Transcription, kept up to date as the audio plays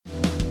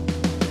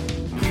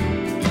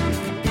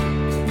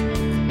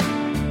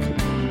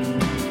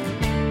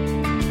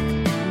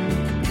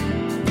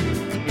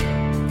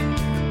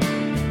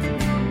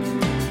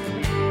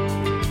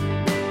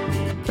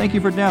Thank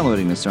you for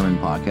downloading the sermon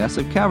podcast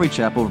of Calvary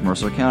Chapel of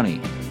Mercer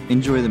County.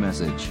 Enjoy the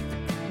message.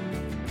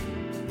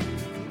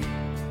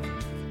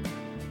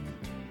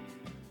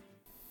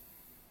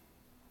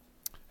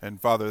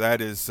 And Father, that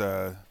is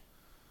an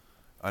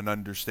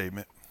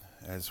understatement.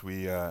 As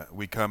we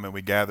come and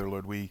we gather,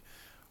 Lord, we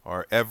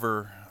are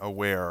ever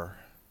aware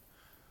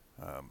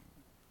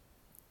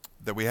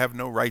that we have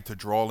no right to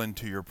draw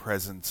into your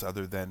presence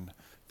other than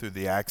through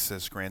the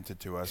access granted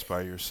to us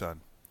by your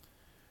Son.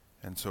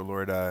 And so,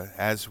 Lord,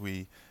 as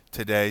we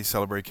today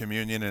celebrate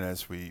communion and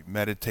as we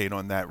meditate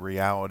on that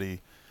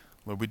reality,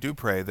 Lord, we do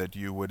pray that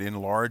you would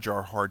enlarge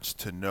our hearts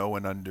to know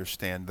and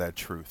understand that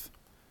truth.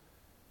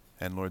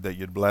 And Lord, that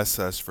you'd bless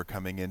us for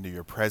coming into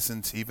your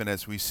presence, even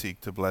as we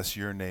seek to bless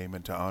your name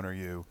and to honor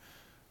you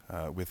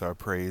with our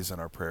praise and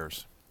our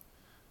prayers.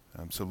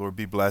 So Lord,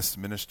 be blessed,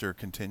 minister,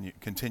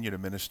 continue to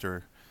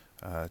minister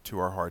to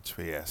our hearts,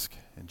 we ask.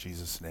 In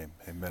Jesus' name,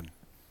 amen.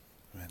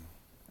 Amen.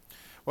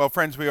 Well,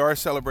 friends, we are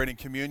celebrating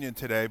communion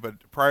today, but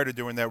prior to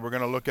doing that, we're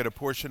going to look at a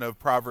portion of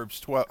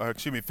Proverbs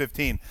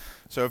 15.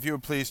 So if you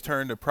would please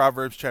turn to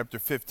Proverbs chapter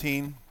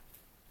 15.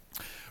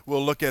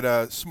 We'll look at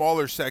a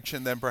smaller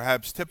section than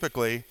perhaps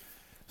typically,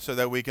 so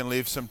that we can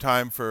leave some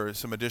time for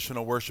some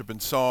additional worship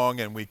and song,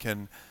 and we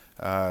can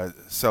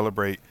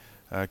celebrate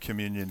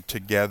communion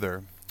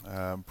together.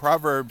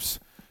 Proverbs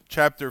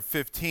chapter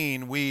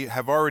 15, we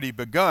have already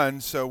begun,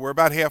 so we're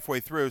about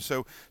halfway through.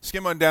 So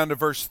skim on down to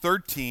verse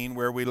 13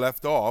 where we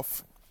left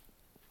off,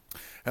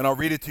 and I'll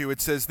read it to you.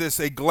 It says this: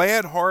 "A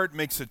glad heart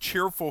makes a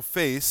cheerful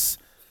face,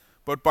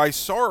 but by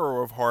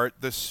sorrow of heart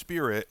the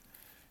spirit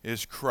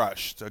is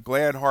crushed." A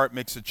glad heart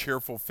makes a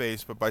cheerful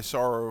face, but by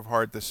sorrow of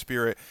heart the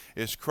spirit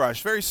is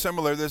crushed. Very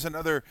similar. There's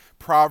another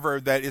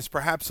proverb that is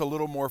perhaps a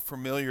little more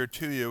familiar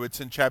to you.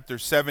 It's in chapter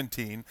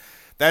 17.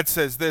 That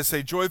says this: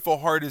 "A joyful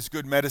heart is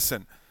good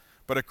medicine,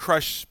 but a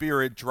crushed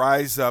spirit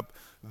dries up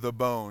the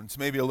bones."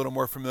 Maybe a little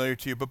more familiar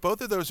to you, but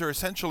both of those are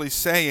essentially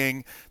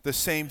saying the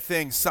same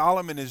thing.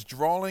 Solomon is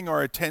drawing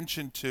our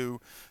attention to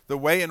the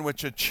way in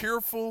which a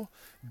cheerful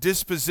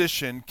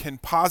disposition can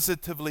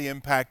positively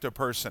impact a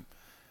person.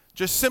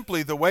 Just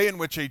simply the way in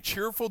which a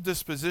cheerful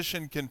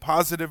disposition can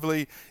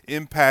positively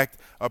impact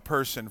a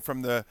person,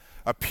 from the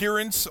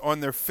appearance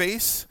on their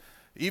face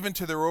even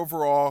to their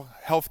overall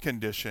health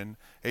condition.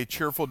 A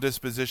cheerful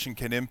disposition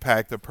can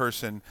impact a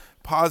person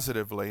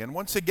positively. And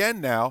once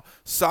again now,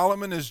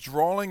 Solomon is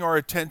drawing our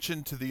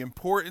attention to the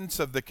importance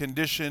of the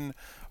condition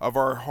of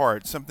our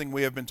heart, something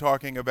we have been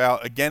talking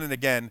about again and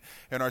again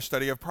in our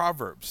study of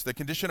Proverbs. The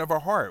condition of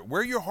our heart.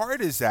 Where your heart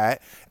is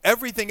at,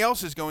 everything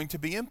else is going to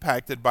be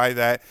impacted by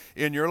that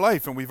in your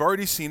life. And we've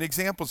already seen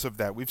examples of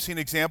that. We've seen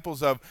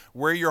examples of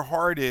where your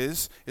heart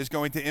is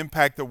going to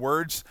impact the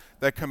words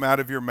that come out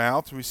of your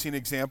mouth. We've seen an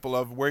example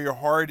of where your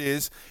heart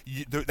is.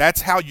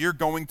 That's how you're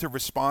going to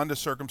respond to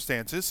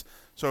circumstances.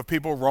 So if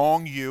people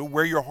wrong you,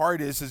 where your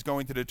heart is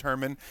going to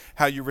determine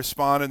how you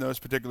respond in those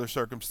particular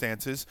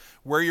circumstances.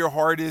 Where your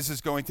heart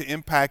is going to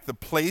impact the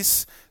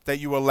place that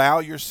you allow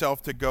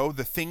yourself to go,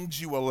 the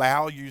things you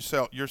allow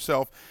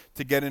yourself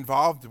to get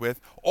involved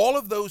with. All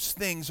of those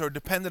things are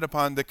dependent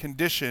upon the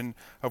condition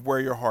of where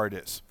your heart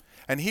is.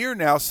 And here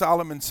now,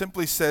 Solomon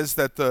simply says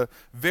that the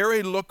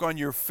very look on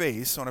your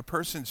face, on a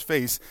person's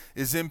face,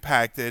 is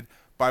impacted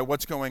by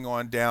what's going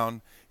on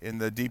down in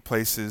the deep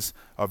places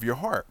of your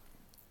heart.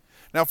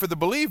 Now, for the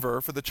believer,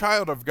 for the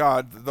child of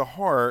God, the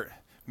heart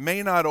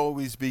may not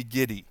always be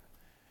giddy,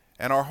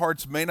 and our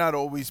hearts may not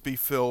always be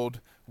filled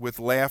with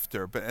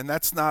laughter. And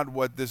that's not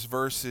what this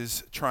verse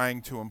is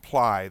trying to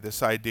imply,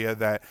 this idea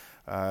that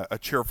a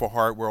cheerful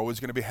heart, we're always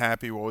going to be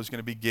happy, we're always going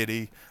to be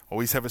giddy,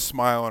 always have a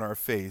smile on our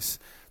face.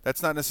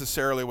 That's not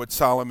necessarily what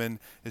Solomon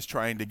is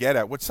trying to get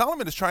at. What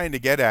Solomon is trying to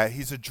get at,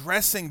 he's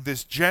addressing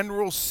this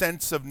general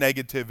sense of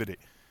negativity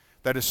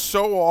that is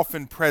so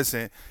often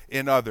present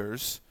in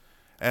others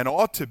and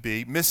ought to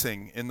be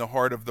missing in the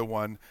heart of the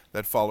one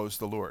that follows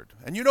the Lord.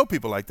 And you know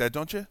people like that,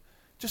 don't you?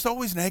 Just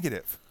always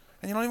negative.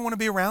 And you don't even want to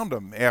be around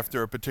them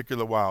after a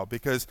particular while,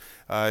 because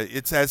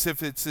it's as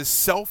if it's this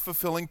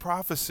self-fulfilling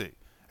prophecy.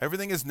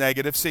 Everything is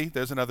negative. See,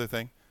 there's another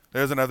thing.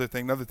 There's another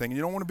thing. And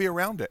you don't want to be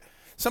around it.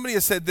 Somebody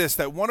has said this,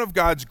 that one of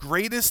God's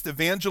greatest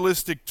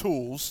evangelistic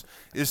tools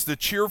is the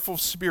cheerful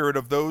spirit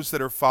of those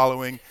that are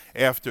following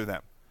after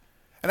them.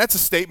 And that's a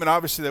statement,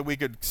 obviously, that we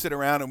could sit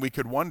around and we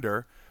could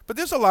wonder. But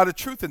there's a lot of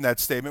truth in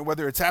that statement.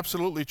 Whether it's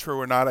absolutely true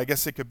or not, I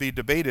guess it could be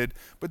debated.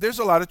 But there's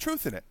a lot of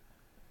truth in it.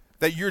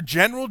 That your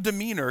general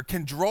demeanor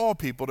can draw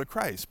people to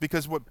Christ.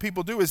 Because what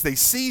people do is they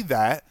see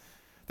that,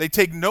 they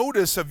take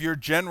notice of your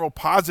general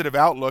positive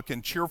outlook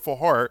and cheerful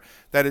heart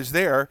that is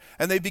there,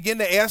 and they begin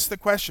to ask the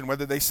question,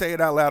 whether they say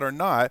it out loud or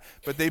not,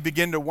 but they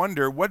begin to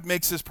wonder, what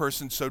makes this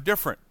person so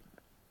different?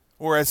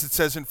 Or as it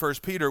says in 1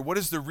 Peter, what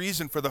is the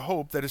reason for the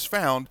hope that is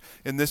found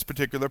in this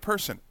particular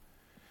person?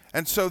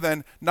 And so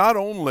then, not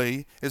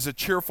only is a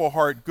cheerful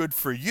heart good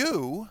for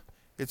you,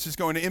 it's just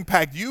going to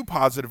impact you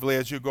positively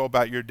as you go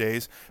about your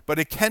days, but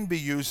it can be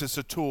used as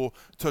a tool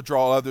to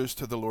draw others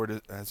to the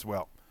Lord as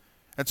well.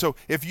 And so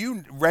if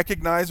you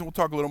recognize, and we'll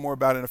talk a little more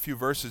about it in a few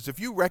verses, if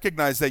you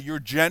recognize that your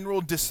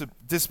general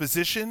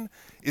disposition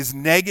is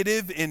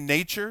negative in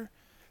nature,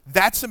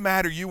 that's a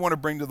matter you want to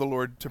bring to the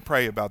Lord to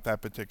pray about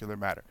that particular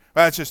matter.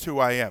 Well, that's just who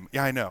I am.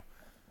 Yeah, I know.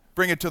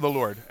 Bring it to the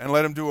Lord and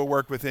let him do a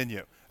work within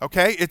you.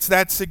 Okay? It's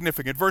that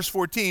significant. Verse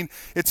 14,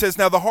 it says,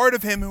 "Now the heart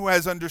of him who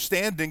has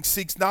understanding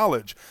seeks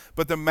knowledge,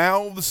 but the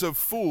mouths of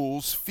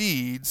fools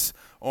feeds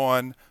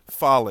on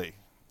folly."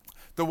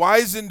 The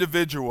wise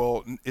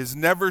individual is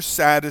never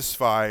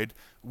satisfied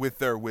with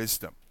their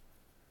wisdom.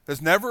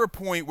 There's never a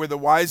point where the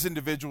wise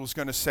individual is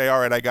going to say,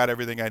 all right, I got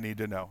everything I need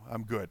to know.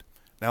 I'm good.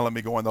 Now let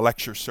me go on the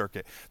lecture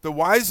circuit. The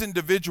wise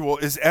individual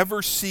is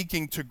ever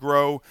seeking to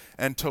grow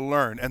and to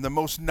learn. And the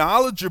most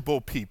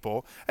knowledgeable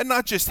people, and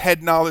not just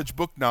head knowledge,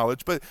 book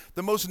knowledge, but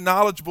the most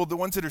knowledgeable, the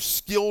ones that are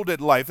skilled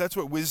at life, that's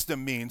what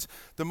wisdom means.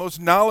 The most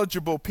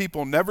knowledgeable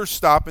people never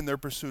stop in their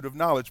pursuit of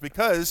knowledge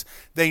because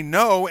they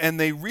know and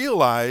they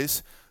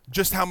realize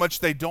just how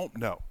much they don't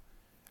know.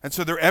 And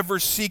so they're ever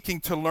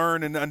seeking to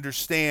learn and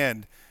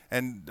understand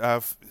and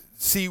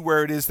see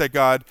where it is that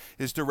God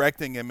is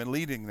directing them and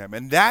leading them.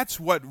 And that's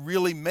what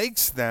really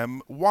makes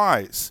them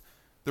wise,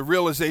 the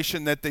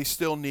realization that they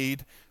still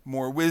need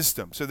more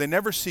wisdom. So they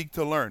never seek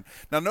to learn.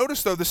 Now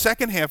notice, though, the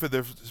second half of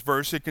the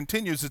verse, it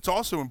continues. It's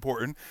also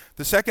important.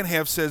 The second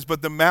half says,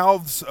 "But the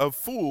mouths of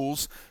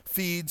fools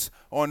feeds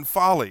on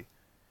folly."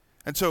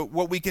 And so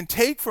what we can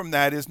take from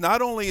that is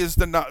not only is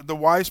the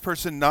wise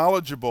person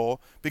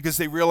knowledgeable because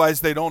they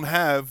realize they don't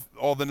have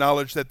all the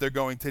knowledge that they're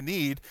going to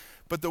need,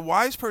 but the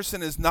wise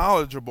person is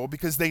knowledgeable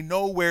because they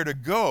know where to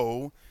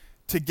go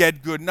to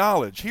get good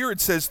knowledge. Here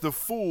it says the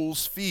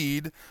fools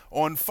feed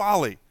on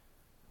folly.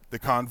 The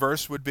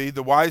converse would be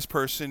the wise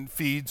person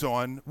feeds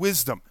on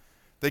wisdom.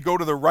 They go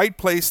to the right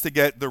place to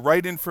get the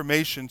right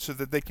information so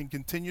that they can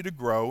continue to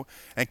grow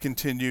and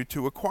continue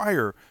to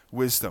acquire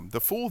wisdom.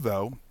 The fool,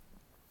 though,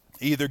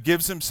 either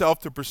gives himself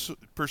to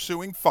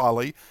pursuing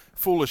folly,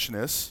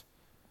 foolishness,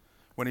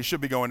 when he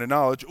should be going to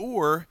knowledge,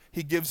 or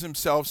he gives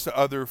himself to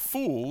other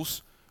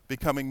fools,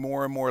 becoming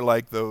more and more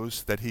like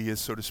those that he is,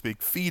 so to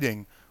speak,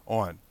 feeding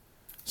on.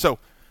 So,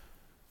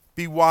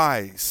 be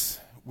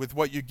wise with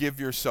what you give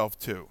yourself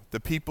to,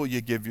 the people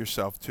you give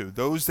yourself to,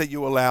 those that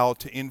you allow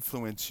to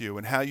influence you,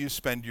 and how you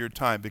spend your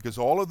time, because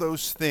all of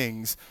those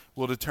things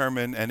will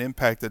determine and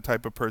impact the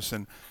type of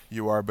person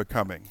you are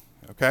becoming.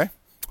 Okay?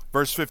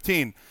 Verse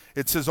 15,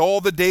 it says,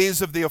 "All the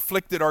days of the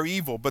afflicted are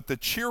evil, but the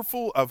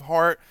cheerful of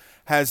heart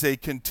has a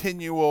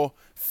continual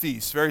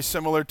feast." Very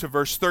similar to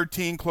verse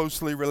 13,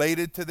 closely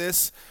related to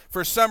this.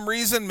 For some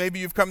reason, maybe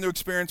you've come to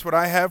experience what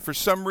I have, for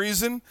some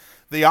reason,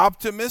 the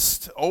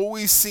optimist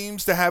always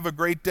seems to have a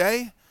great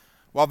day,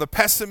 while the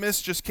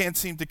pessimist just can't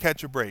seem to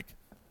catch a break.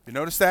 You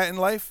notice that in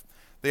life?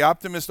 The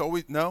optimist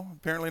always, no,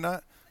 apparently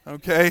not.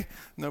 Okay,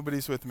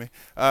 nobody's with me.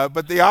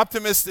 But the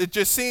optimist, it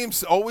just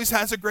seems, always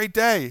has a great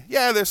day.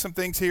 Yeah, there's some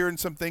things here and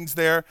some things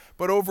there,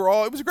 but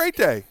overall, it was a great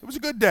day. It was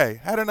a good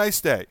day. Had a nice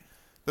day.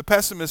 The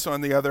pessimist,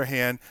 on the other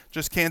hand,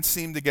 just can't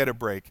seem to get a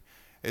break.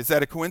 Is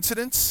that a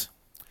coincidence?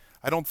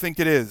 I don't think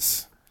it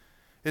is.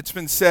 It's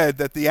been said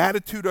that the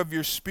attitude of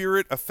your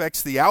spirit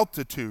affects the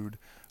altitude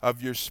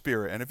of your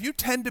spirit. And if you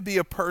tend to be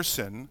a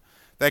person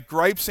that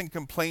gripes and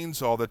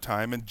complains all the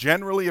time and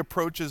generally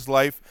approaches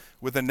life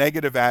with a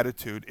negative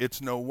attitude, it's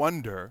no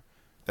wonder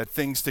that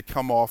things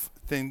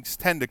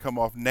tend to come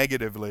off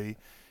negatively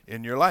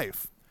in your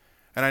life.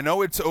 And I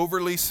know it's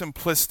overly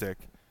simplistic,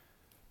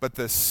 but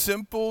the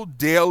simple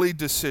daily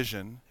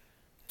decision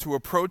to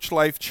approach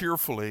life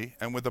cheerfully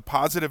and with a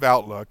positive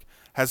outlook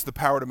has the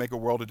power to make a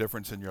world of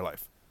difference in your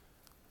life.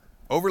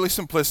 Overly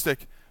simplistic,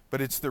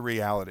 but it's the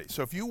reality.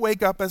 So if you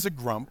wake up as a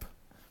grump,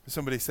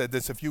 somebody said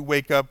this, if you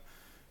wake up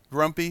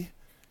grumpy,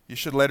 you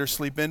should let her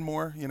sleep in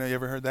more. You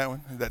ever heard that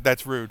one?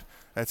 That's rude.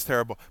 That's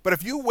terrible. But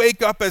if you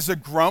wake up as a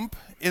grump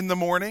in the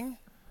morning,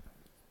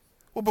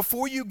 well,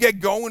 before you get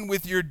going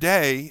with your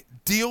day,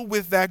 deal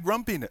with that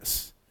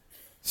grumpiness.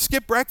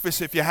 Skip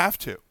breakfast if you have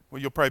to.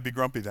 Well, you'll probably be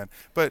grumpy then.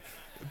 But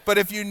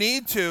if you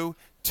need to,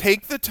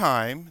 take the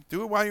time,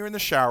 do it while you're in the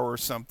shower or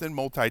something,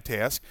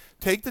 multitask.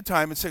 Take the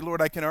time and say,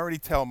 Lord, I can already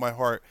tell my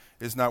heart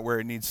is not where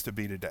it needs to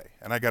be today.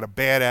 And I got a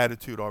bad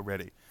attitude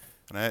already.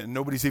 And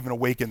nobody's even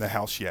awake in the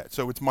house yet,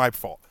 so it's my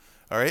fault.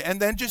 All right? And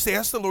then just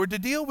ask the Lord to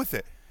deal with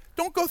it.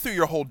 Don't go through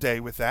your whole day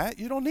with that.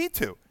 You don't need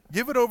to.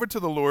 Give it over to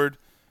the Lord.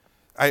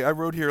 I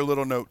wrote here a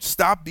little note.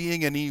 Stop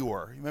being an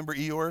Eeyore. You remember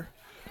Eeyore?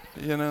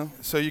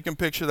 So you can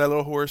picture that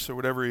little horse or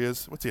whatever he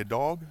is. What's he, a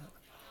dog?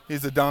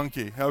 He's a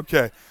donkey.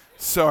 Okay.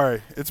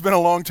 Sorry. It's been a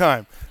long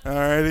time. All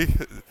righty.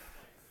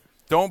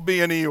 Don't be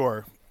an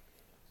Eeyore.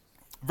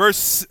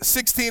 Verse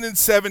 16 and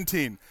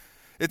 17.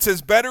 It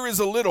says, "Better is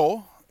a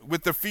little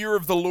with the fear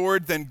of the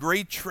Lord than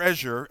great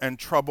treasure and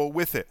trouble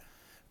with it.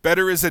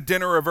 Better is a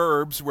dinner of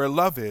herbs where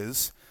love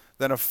is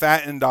than a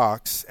fattened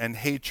ox and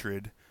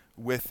hatred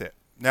with it."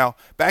 Now,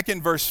 back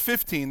in verse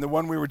 15, the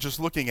one we were just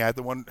looking at,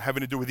 the one having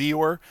to do with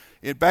Eeyore,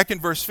 back in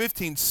verse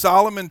 15,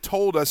 Solomon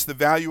told us the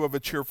value of a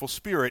cheerful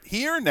spirit.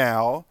 Here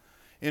now,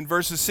 in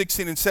verses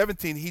 16 and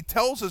 17, he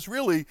tells us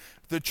really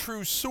the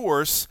true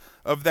source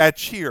of that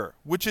cheer,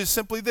 which is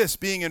simply this: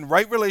 being in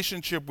right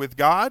relationship with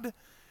God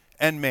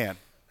and man.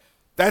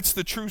 That's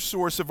the true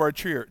source of our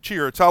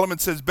cheer. Solomon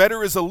says,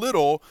 better is a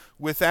little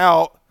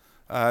without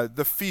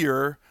the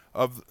fear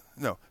of,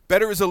 no,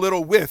 better is a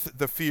little with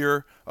the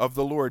fear of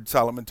the Lord,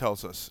 Solomon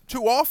tells us.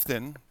 Too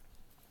often,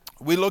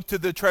 we look to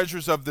the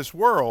treasures of this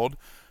world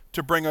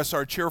to bring us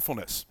our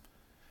cheerfulness.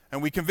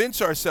 And we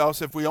convince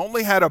ourselves if we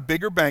only had a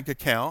bigger bank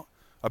account,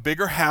 a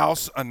bigger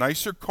house, a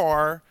nicer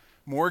car,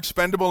 more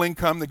expendable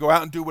income to go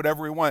out and do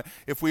whatever we want,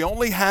 if we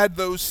only had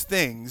those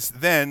things,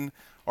 then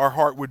our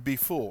heart would be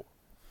full.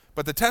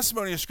 But the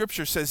testimony of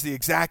Scripture says the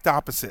exact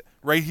opposite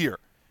right here.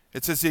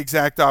 It says the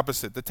exact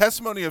opposite. The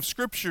testimony of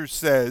Scripture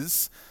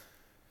says,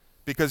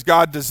 because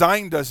God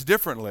designed us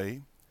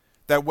differently,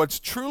 that what's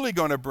truly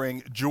going to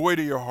bring joy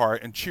to your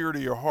heart and cheer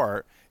to your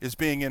heart is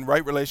being in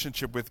right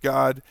relationship with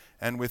God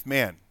and with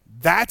man.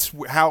 That's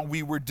how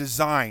we were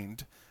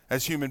designed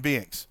as human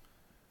beings.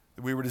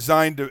 We were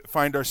designed to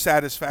find our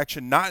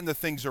satisfaction not in the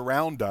things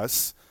around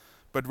us,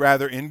 but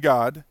rather in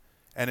God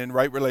and in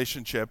right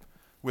relationship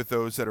with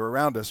those that are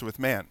around us, with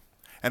man.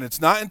 And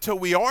it's not until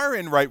we are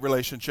in right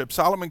relationship,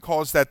 Solomon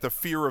calls that the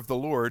fear of the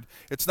Lord,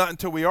 it's not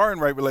until we are in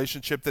right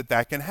relationship that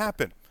that can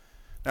happen.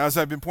 Now, as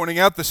I've been pointing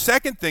out, the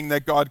second thing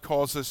that God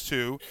calls us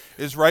to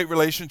is right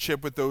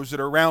relationship with those that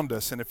are around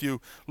us. And if you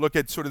look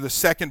at sort of the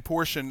second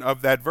portion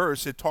of that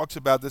verse, it talks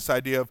about this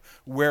idea of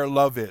where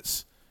love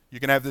is. You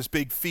can have this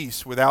big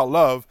feast without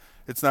love,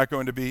 it's not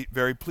going to be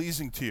very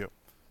pleasing to you.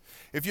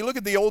 If you look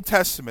at the Old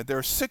Testament, there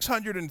are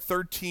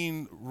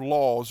 613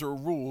 laws or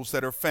rules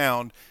that are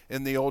found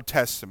in the Old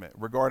Testament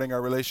regarding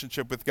our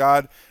relationship with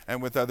God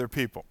and with other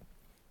people.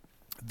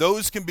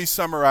 Those can be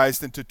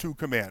summarized into two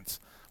commands.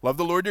 Love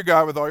the Lord your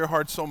God with all your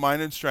heart, soul,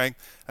 mind, and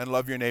strength, and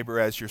love your neighbor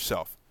as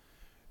yourself.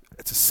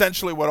 It's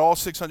essentially what all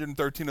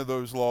 613 of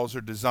those laws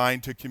are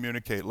designed to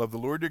communicate. Love the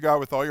Lord your God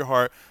with all your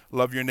heart,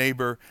 love your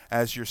neighbor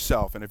as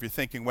yourself. And if you're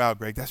thinking, wow,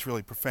 Greg, that's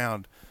really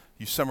profound,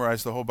 you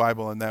summarized the whole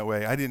Bible in that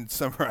way. I didn't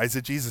summarize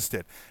it, Jesus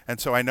did.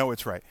 And so I know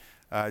it's right.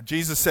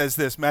 Jesus says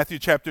this, Matthew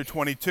chapter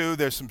 22,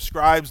 there's some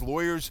scribes,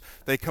 lawyers,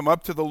 they come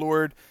up to the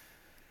Lord.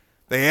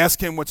 They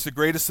ask him what's the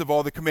greatest of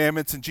all the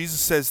commandments, and Jesus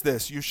says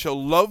this: you shall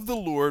love the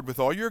Lord with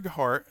all your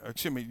heart,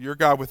 your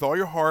God with all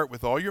your heart,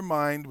 with all your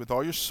mind, with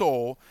all your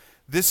soul.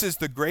 This is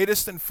the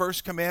greatest and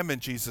first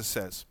commandment, Jesus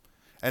says.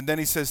 And then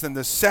he says, then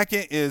the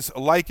second is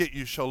like it,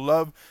 you shall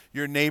love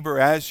your neighbor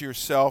as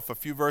yourself. A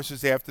few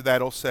verses after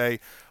that will say,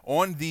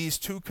 on these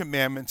two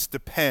commandments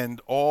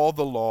depend all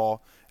the law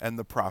and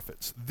the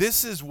prophets.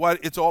 This is what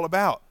it's all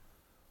about.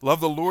 Love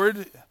the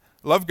Lord,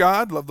 love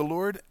God, love the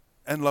Lord,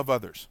 and love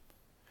others.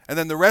 And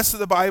then the rest of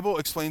the Bible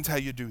explains how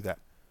you do that.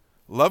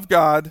 Love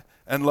God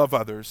and love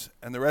others.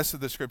 And the rest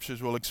of the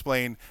scriptures will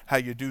explain how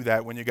you do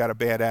that when you got a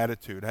bad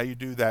attitude, how you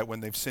do that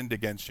when they've sinned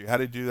against you, how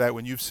to do that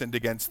when you've sinned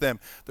against them.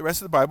 The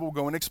rest of the Bible will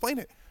go and explain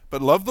it.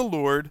 But love the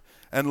Lord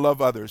and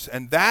love others.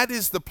 And that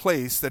is the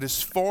place that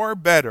is far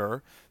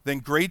better than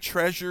great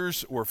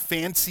treasures or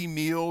fancy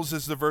meals,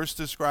 as the verse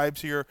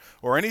describes here,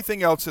 or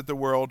anything else that the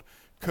world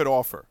could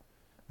offer.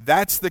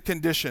 That's the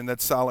condition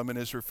that Solomon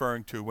is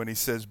referring to when he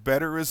says,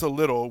 better is a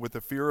little with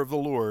the fear of the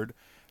Lord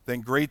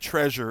than great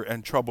treasure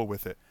and trouble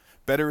with it.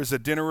 Better is a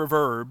dinner of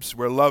herbs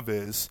where love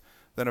is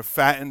than a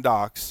fattened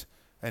ox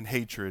and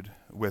hatred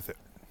with it.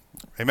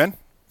 Amen?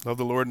 Love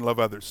the Lord and love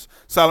others.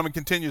 Solomon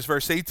continues,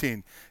 verse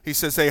 18. He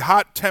says, a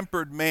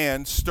hot-tempered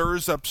man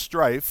stirs up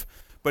strife,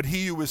 but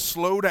he who is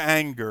slow to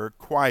anger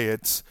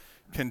quiets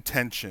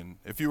contention.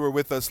 If you were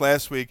with us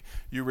last week,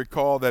 you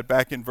recall that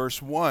back in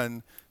verse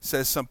 1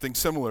 says something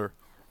similar.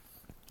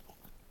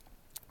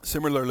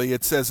 Similarly,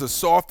 it says, a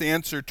soft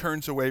answer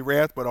turns away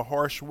wrath, but a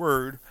harsh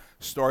word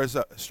stirs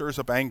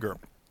up anger.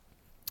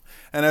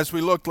 And as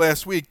we looked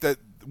last week, that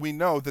we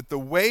know that the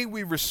way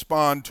we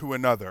respond to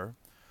another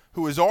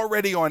who is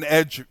already on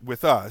edge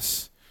with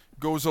us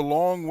goes a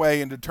long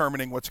way in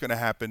determining what's going to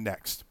happen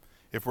next.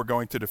 If we're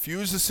going to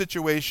diffuse the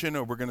situation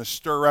or we're going to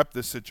stir up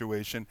the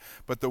situation,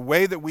 but the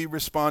way that we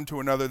respond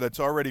to another that's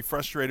already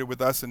frustrated with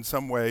us in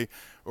some way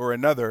or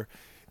another,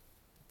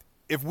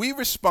 if we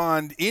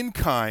respond in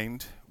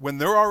kind when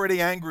they're already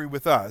angry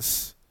with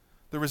us,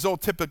 the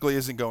result typically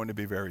isn't going to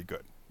be very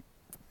good.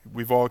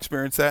 We've all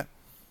experienced that?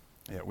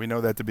 Yeah, we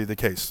know that to be the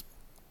case.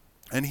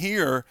 And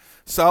here,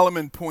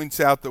 Solomon points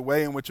out the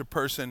way in which a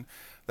person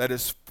that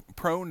is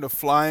prone to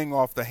flying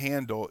off the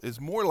handle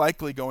is more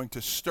likely going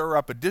to stir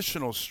up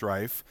additional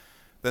strife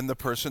than the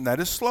person that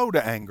is slow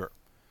to anger.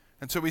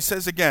 And so he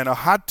says again, a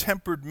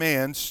hot-tempered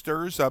man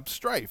stirs up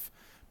strife,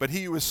 but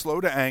he who is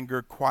slow to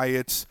anger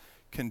quiets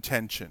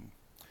contention.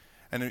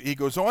 And he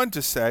goes on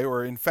to say,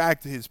 or in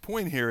fact his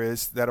point here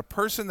is that a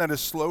person that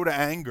is slow to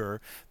anger,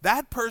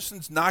 that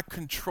person's not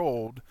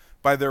controlled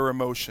by their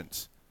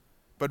emotions,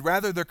 but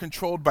rather they're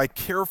controlled by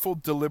careful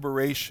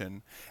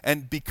deliberation.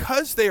 And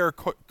because they are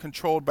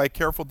controlled by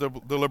careful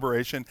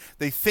deliberation,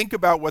 they think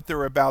about what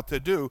they're about to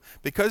do.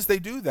 Because they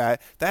do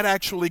that, that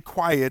actually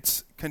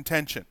quiets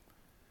contention.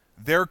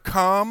 They're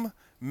calm,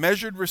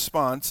 Measured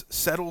response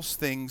settles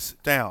things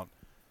down.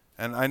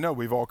 And I know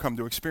we've all come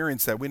to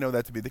experience that. We know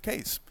that to be the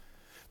case.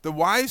 The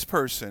wise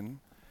person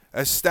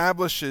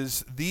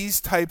establishes these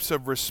types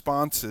of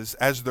responses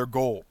as their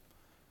goal.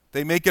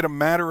 They make it a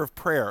matter of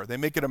prayer. They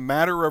make it a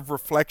matter of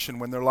reflection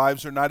when their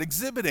lives are not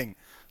exhibiting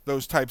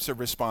those types of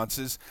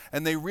responses.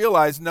 And they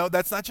realize, no,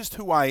 that's not just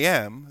who I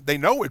am. They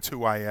know it's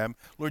who I am.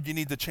 Lord, you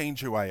need to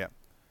change who I am.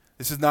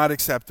 This is not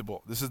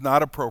acceptable. This is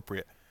not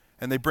appropriate.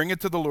 And they bring it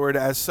to the Lord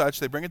as such.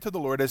 They bring it to the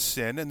Lord as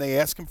sin, and they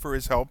ask him for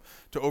his help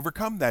to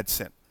overcome that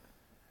sin.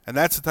 And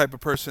that's the type of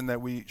person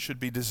that we should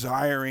be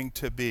desiring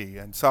to be.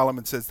 And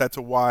Solomon says that's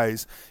a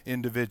wise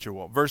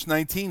individual. Verse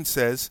 19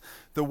 says,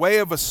 the way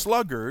of a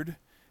sluggard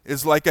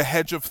is like a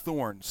hedge of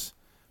thorns,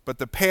 but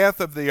the path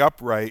of the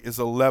upright is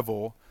a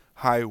level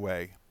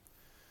highway.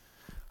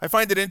 I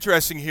find it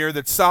interesting here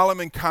that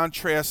Solomon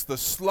contrasts the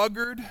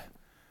sluggard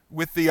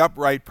with the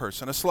upright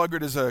person. A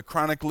sluggard is a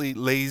chronically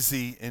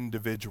lazy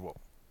individual.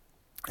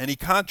 And he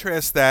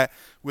contrasts that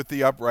with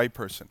the upright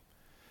person.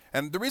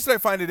 And the reason I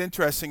find it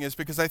interesting is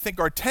because I think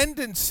our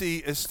tendency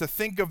is to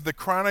think of the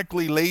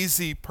chronically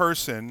lazy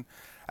person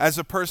as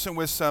a person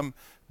with some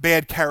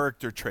bad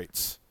character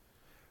traits,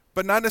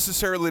 but not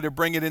necessarily to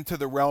bring it into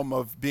the realm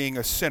of being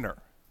a sinner.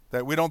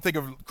 That we don't think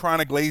of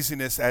chronic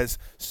laziness as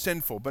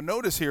sinful. But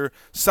notice here,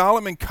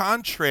 Solomon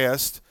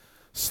contrasts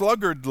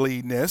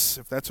sluggardliness,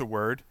 if that's a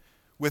word,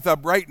 with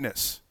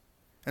uprightness.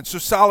 And so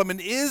Solomon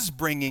is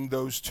bringing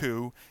those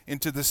two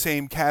into the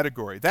same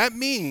category. That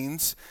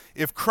means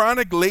if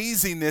chronic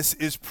laziness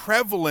is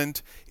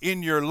prevalent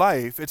in your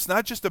life, it's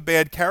not just a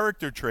bad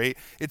character trait,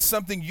 it's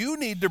something you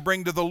need to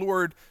bring to the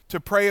Lord to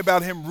pray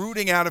about him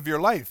rooting out of your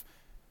life.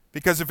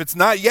 Because if it's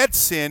not yet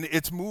sin,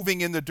 it's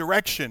moving in the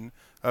direction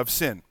of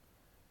sin.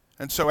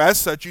 And so as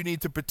such, you need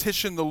to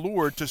petition the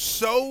Lord to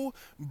so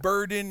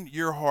burden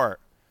your heart.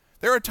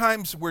 There are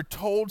times we're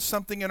told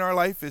something in our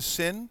life is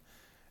sin,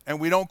 and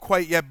we don't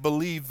quite yet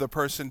believe the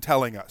person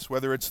telling us,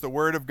 whether it's the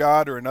Word of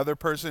God or another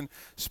person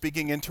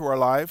speaking into our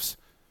lives.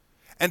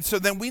 And so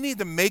then we need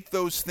to make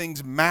those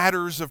things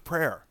matters of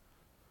prayer.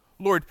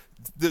 Lord,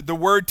 the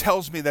Word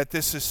tells me that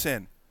this is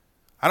sin.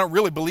 I don't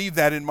really believe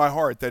that in my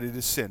heart, that it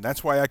is sin.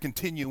 That's why I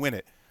continue in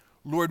it.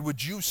 Lord,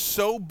 would you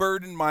so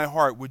burden my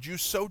heart? Would you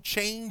so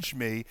change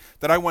me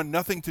that I want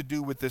nothing to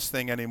do with this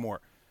thing anymore?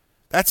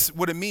 That's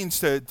what it means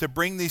to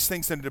bring these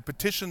things and to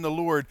petition the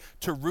Lord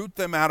to root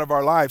them out of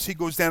our lives. He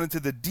goes down into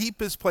the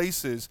deepest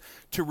places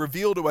to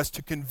reveal to us,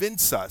 to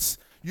convince us,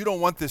 you don't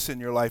want this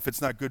in your life.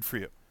 It's not good for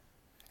you.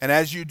 And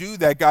as you do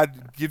that,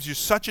 God gives you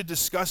such a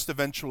disgust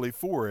eventually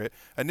for it.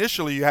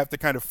 Initially, you have to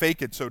kind of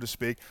fake it, so to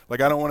speak.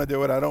 Like, I don't want to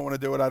do it, I don't want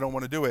to do it, I don't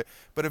want to do it.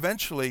 But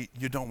eventually,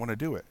 you don't want to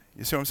do it.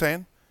 You see what I'm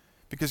saying?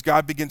 Because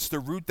God begins to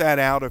root that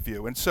out of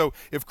you. And so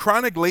if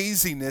chronic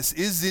laziness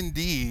is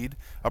indeed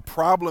a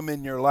problem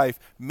in your life,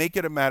 make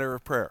it a matter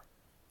of prayer.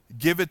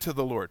 Give it to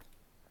the Lord.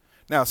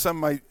 Now, some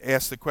might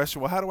ask the question,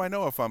 well, how do I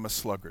know if I'm a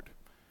sluggard?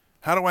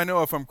 How do I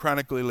know if I'm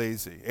chronically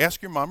lazy?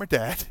 Ask your mom or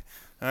dad.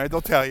 All right, they'll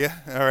tell you.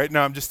 All right,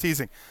 no, I'm just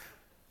teasing.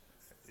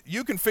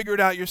 You can figure it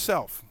out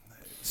yourself.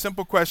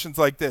 Simple questions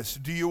like this.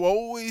 Do you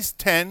always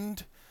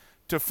tend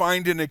to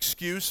find an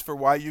excuse for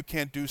why you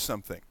can't do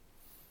something?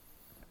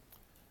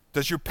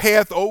 Does your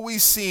path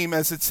always seem,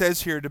 as it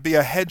says here, to be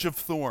a hedge of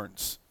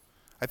thorns?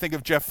 I think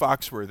of Jeff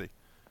Foxworthy.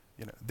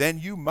 Then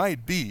you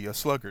might be a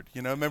sluggard.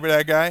 Remember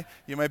that guy?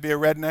 You might be a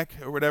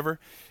redneck or whatever.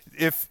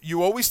 If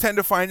you always tend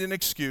to find an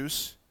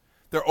excuse,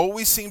 there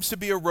always seems to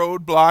be a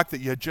roadblock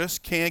that you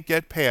just can't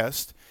get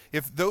past.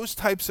 If those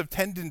types of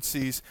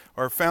tendencies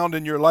are found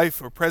in your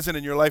life or present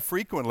in your life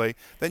frequently,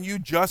 then you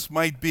just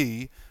might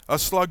be a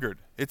sluggard.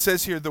 It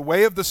says here, the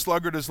way of the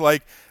sluggard is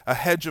like a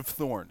hedge of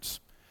thorns.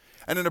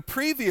 And in a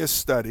previous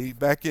study,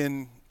 back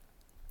in,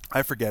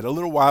 a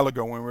little while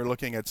ago when we were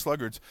looking at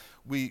sluggards,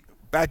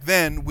 back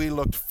then we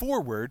looked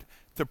forward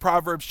to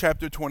Proverbs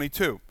chapter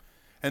 22.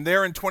 And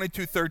there in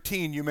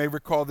 22:13, you may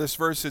recall this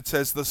verse. It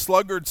says, the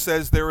sluggard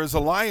says, there is a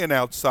lion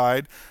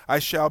outside, I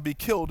shall be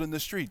killed in the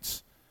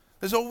streets.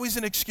 There's always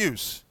an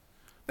excuse.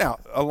 Now,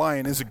 a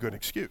lion is a good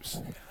excuse.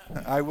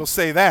 I will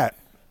say that.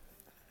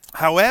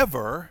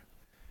 However,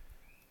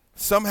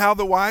 somehow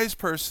the wise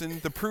person,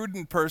 the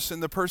prudent person,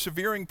 the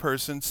persevering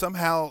person,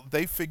 somehow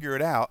they figure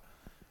it out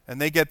and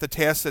they get the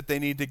tasks that they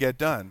need to get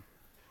done.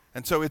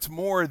 And so it's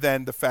more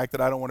than the fact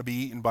that I don't want to be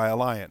eaten by a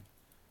lion.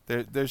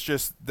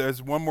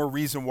 There's one more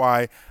reason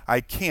why I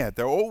can't.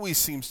 There always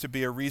seems to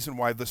be a reason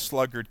why the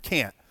sluggard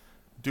can't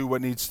do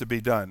what needs to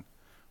be done.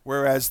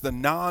 Whereas the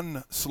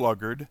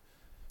non-sluggard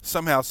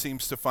somehow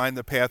seems to find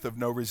the path of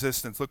no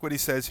resistance. Look what he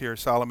says here,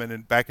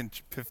 Solomon, back in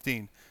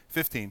 15.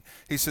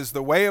 He says,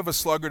 the way of a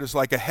sluggard is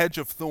like a hedge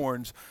of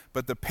thorns,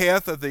 but the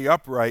path of the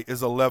upright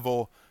is a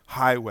level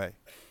highway.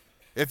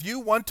 If you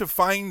want to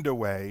find a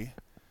way,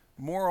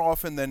 more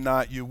often than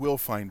not, you will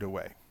find a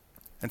way.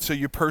 And so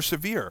you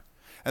persevere.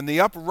 And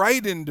the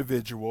upright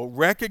individual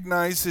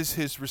recognizes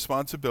his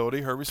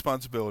responsibility, her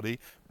responsibility,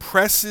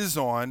 presses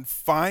on,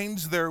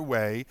 finds their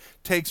way,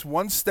 takes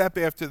one step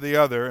after the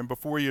other, and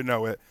before you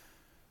know it,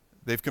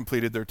 they've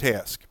completed their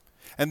task.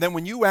 And then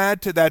when you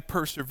add to that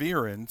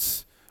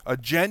perseverance a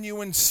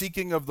genuine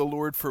seeking of the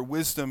Lord for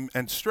wisdom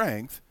and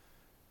strength,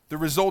 the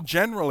result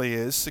generally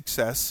is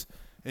success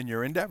in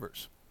your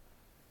endeavors.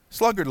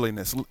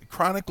 Sluggardliness,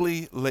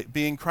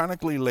 being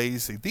chronically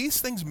lazy.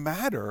 These things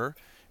matter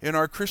in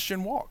our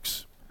Christian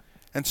walks.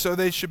 And so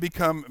they should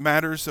become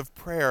matters of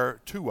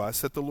prayer to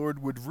us, that the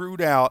Lord would root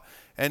out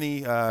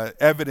any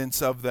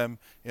evidence of them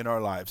in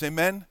our lives.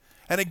 Amen?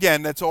 And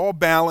again, that's all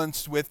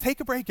balanced with take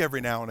a break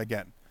every now and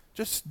again.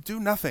 Just do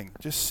nothing.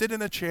 Just sit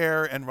in a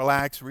chair and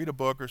relax, read a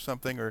book or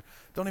something, or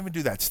don't even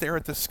do that. Stare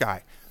at the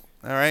sky.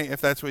 All right, if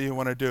that's what you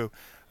want to do.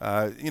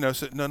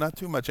 No, not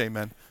too much,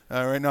 amen.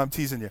 All right, no, I'm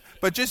teasing you.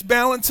 But just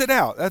balance it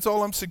out. That's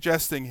all I'm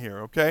suggesting here,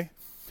 okay?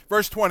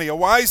 Verse 20, a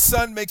wise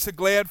son makes a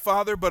glad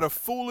father, but a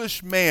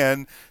foolish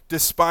man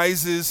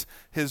despises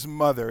his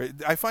mother.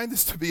 I find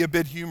this to be a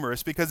bit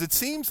humorous because it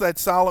seems that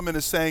Solomon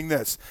is saying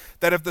this,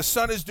 that if the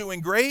son is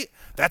doing great,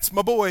 that's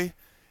my boy.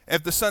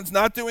 If the son's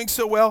not doing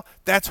so well,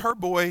 that's her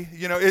boy.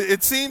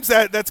 It seems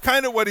that that's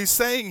kind of what he's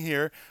saying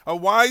here. A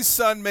wise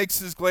son makes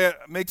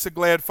a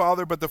glad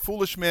father, but the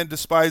foolish man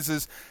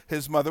despises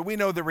his mother. We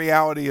know the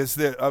reality is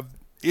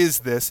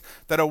this,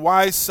 that a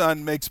wise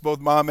son makes both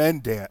mom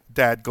and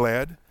dad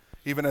glad,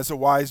 even as a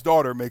wise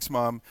daughter makes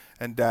mom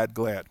and dad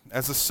glad.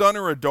 As a son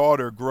or a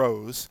daughter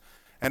grows,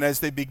 and as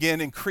they begin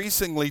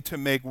increasingly to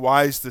make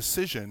wise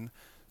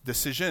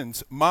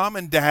decisions, mom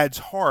and dad's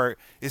heart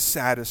is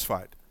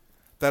satisfied.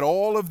 That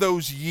all of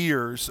those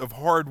years of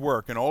hard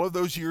work and all of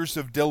those years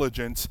of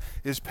diligence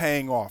is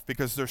paying off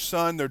because their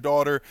son, their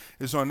daughter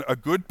is on a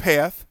good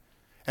path,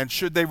 and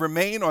should they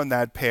remain on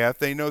that path,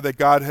 they know that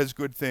God has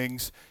good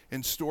things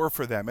in store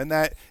for them, and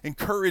that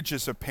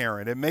encourages a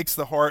parent. It makes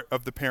the heart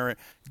of the parent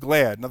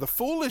glad. Now, the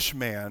foolish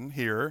man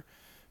here,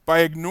 by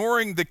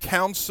ignoring the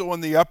counsel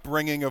and the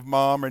upbringing of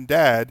mom and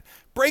dad,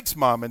 breaks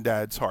mom and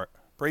dad's heart,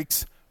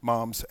 breaks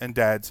mom's and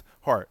dad's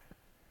heart.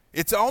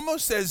 It's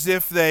almost as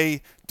if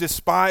they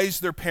despise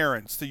their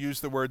parents, to use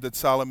the word that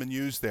Solomon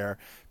used there,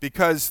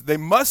 because they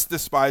must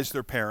despise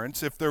their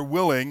parents if they're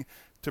willing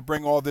to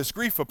bring all this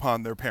grief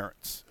upon their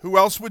parents. Who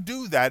else would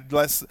do that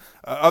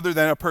other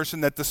than a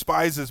person that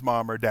despises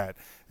mom or dad?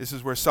 This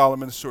is where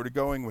Solomon is sort of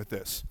going with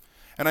this.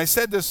 And I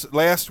said this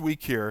last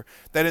week here,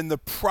 that in the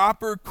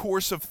proper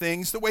course of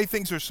things, the way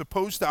things are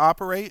supposed to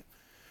operate,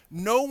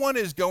 no one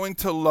is going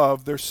to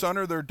love their son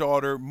or their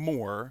daughter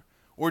more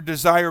or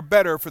desire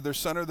better for their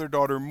son or their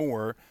daughter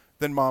more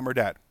than mom or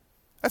dad.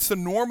 That's the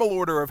normal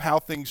order of how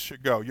things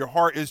should go. Your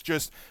heart is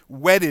just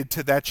wedded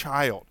to that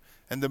child.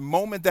 And the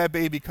moment that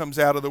baby comes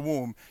out of the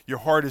womb, your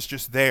heart is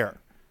just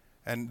there.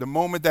 And the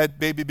moment that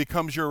baby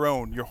becomes your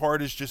own, your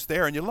heart is just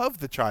there and you love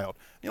the child.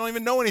 You don't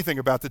even know anything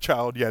about the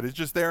child yet. It's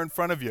just there in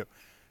front of you.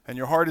 And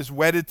your heart is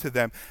wedded to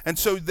them. And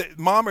so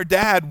mom or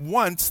dad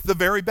wants the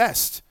very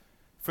best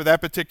for that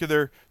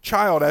particular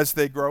child as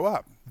they grow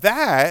up.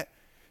 That,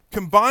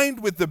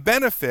 combined with the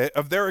benefit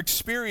of their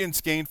experience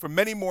gained from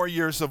many more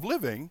years of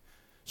living,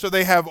 so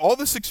they have all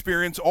this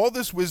experience, all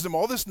this wisdom,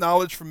 all this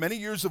knowledge from many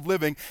years of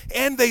living,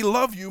 and they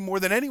love you more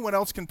than anyone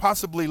else can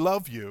possibly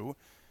love you.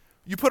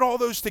 You put all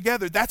those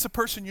together, that's a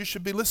person you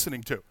should be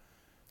listening to.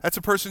 That's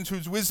a person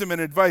whose wisdom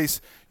and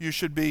advice you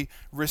should be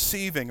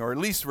receiving, or at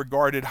least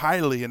regarded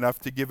highly enough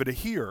to give it a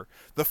hear.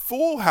 The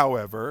fool,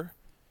 however,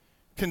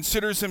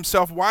 considers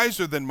himself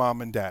wiser than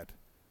mom and dad,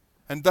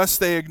 and thus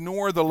they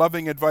ignore the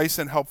loving advice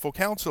and helpful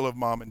counsel of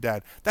mom and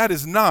dad. That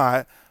is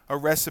not a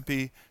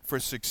recipe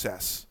for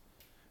success.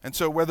 And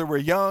so whether we're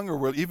young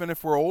or even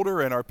if we're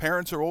older and our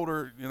parents are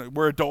older,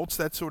 we're adults,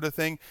 that sort of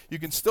thing, you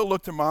can still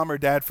look to mom or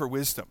dad for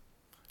wisdom.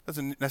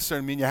 Doesn't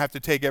necessarily mean you have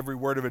to take every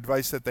word of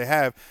advice that they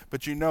have,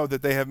 but you know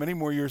that they have many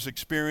more years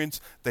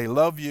experience, they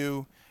love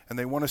you, and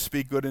they want to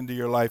speak good into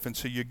your life, and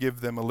so you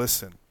give them a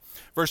listen.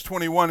 Verse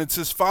 21, it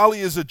says,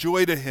 folly is a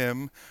joy to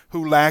him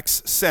who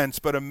lacks sense,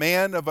 but a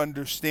man of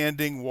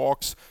understanding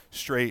walks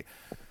straight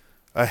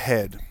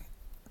ahead.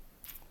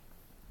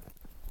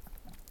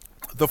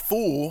 The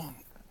fool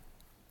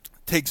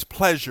takes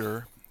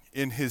pleasure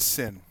in his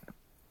sin,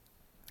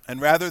 and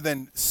rather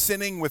than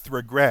sinning with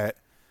regret,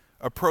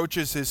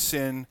 approaches his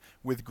sin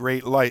with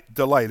great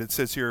delight. It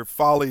says here,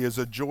 folly is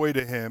a joy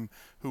to him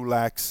who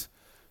lacks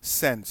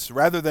sense.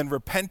 Rather than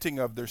repenting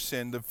of their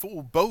sin, the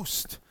fool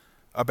boasts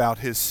about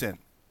his sin.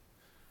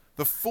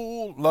 The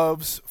fool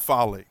loves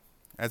folly.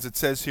 As it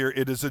says here,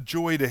 it is a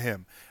joy to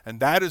him. And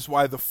that is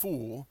why the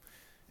fool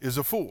is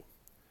a fool.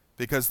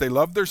 Because they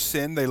love their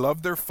sin, they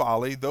love their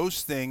folly.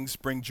 Those things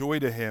bring joy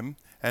to him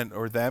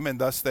or them, and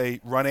thus they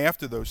run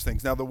after those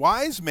things. Now the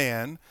wise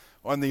man,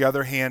 on the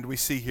other hand, we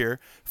see here,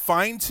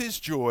 finds his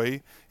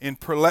joy in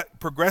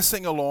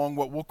progressing along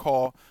what we'll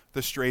call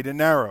the straight and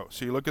narrow.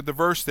 So you look at the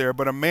verse there,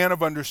 but a man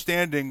of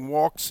understanding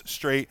walks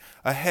straight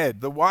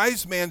ahead. The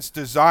wise man's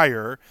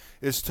desire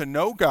is to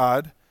know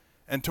God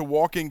and to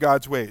walk in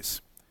God's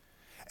ways.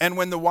 And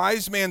when the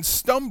wise man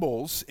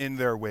stumbles in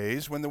their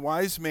ways, when the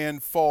wise man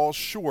falls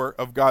short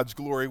of God's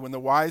glory, when the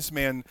wise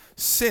man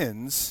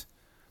sins,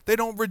 they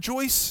don't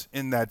rejoice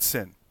in that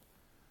sin,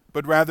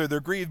 but rather they're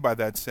grieved by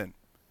that sin,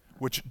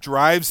 which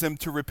drives them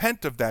to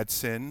repent of that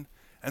sin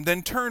and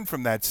then turn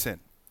from that sin,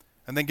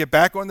 and then get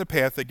back on the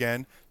path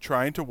again,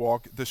 trying to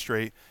walk the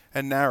straight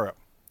and narrow.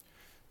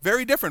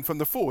 Very different from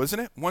the fool, isn't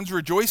it? One's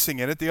rejoicing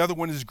in it, the other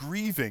one is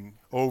grieving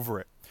over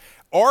it.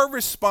 Our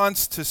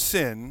response to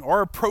sin,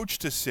 our approach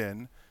to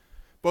sin,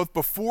 both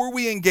before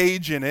we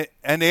engage in it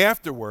and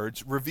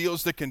afterwards,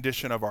 reveals the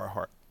condition of our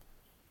heart.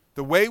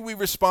 The way we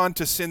respond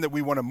to sin that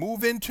we want to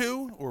move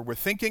into, or we're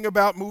thinking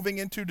about moving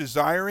into,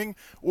 desiring,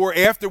 or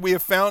after we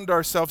have found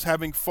ourselves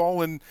having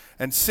fallen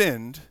and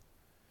sinned,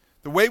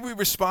 the way we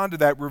respond to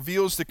that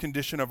reveals the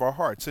condition of our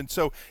hearts. And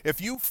so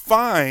if you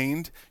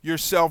find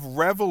yourself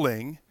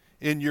reveling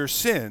in your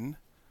sin,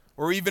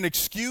 or even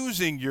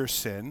excusing your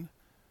sin,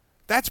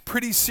 that's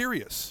pretty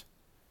serious,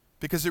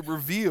 because it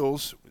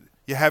reveals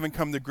you haven't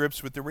come to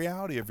grips with the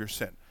reality of your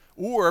sin.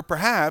 Or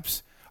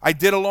perhaps I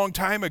did a long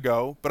time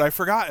ago, but I've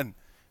forgotten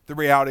the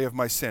reality of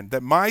my sin,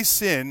 that my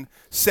sin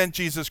sent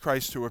Jesus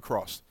Christ to a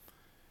cross.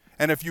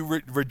 And if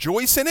you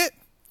rejoice in it,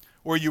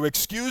 or you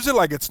excuse it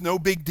like it's no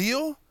big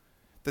deal,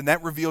 then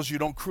that reveals you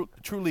don't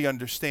truly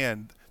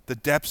understand the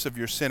depths of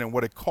your sin and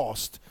what it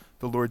cost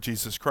the Lord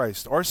Jesus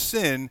Christ. Our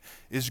sin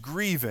is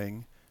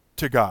grieving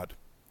to God,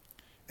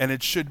 and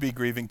it should be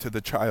grieving to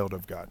the child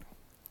of God.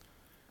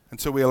 And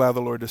so we allow the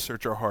Lord to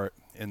search our heart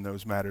in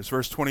those matters.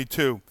 Verse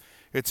 22,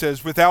 it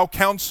says, "Without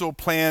counsel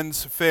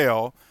plans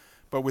fail,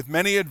 but with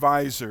many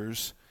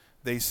advisors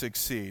they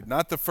succeed."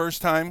 Not the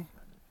first time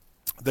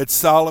that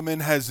Solomon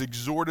has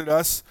exhorted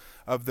us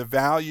of the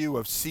value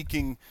of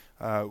seeking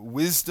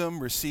wisdom,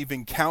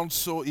 receiving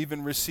counsel,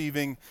 even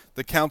receiving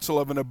the counsel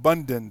of an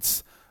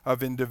abundance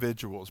of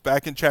individuals.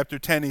 Back in chapter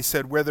 10, he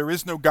said, "Where there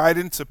is no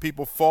guidance, a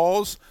people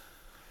falls,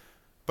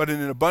 but in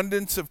an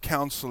abundance of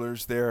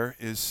counselors there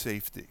is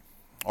safety."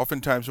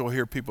 Oftentimes we'll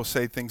hear people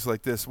say things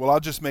like this, "Well, I'll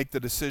just make the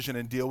decision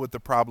and deal with the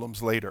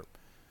problems later."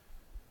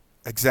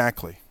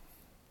 Exactly.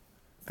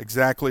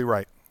 Exactly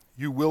right.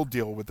 You will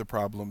deal with the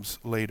problems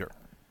later.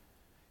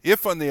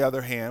 If, on the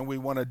other hand, we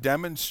want to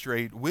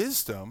demonstrate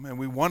wisdom and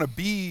we want to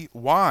be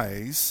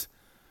wise,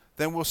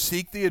 then we'll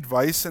seek the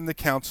advice and the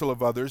counsel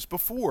of others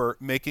before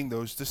making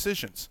those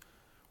decisions.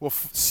 We'll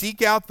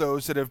seek out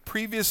those that have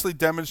previously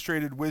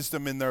demonstrated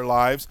wisdom in their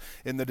lives,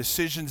 in the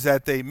decisions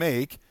that they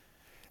make,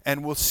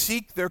 and we'll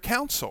seek their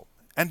counsel,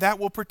 and that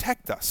will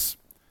protect us.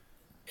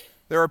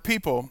 There are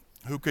people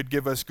who could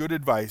give us good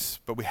advice,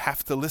 but we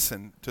have to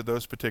listen to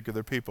those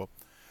particular people.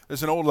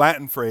 There's an old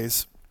Latin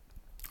phrase.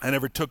 I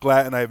never took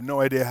Latin. I have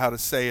no idea how to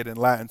say it in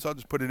Latin, so I'll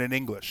just put it in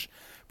English.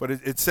 But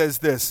it says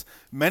this: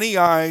 "Many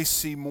eyes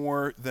see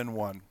more than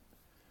one."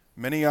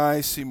 Many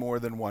eyes see more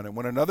than one. And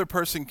when another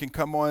person can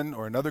come on,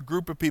 or another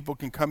group of people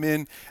can come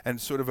in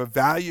and sort of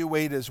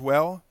evaluate as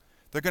well,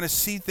 they're going to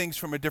see things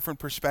from a different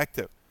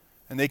perspective.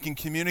 And they can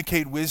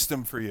communicate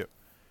wisdom for you.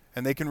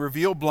 And they can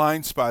reveal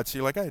blind spots.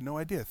 You're like, "I had no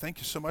idea. Thank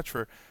you so much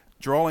for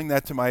drawing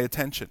that to my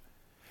attention."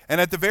 And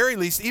at the very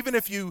least, even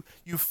if you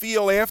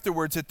feel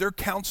afterwards that their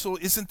counsel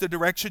isn't the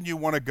direction you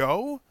want to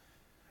go,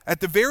 at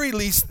the very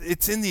least,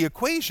 it's in the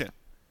equation.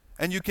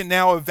 And you can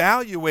now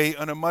evaluate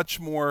on a much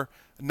more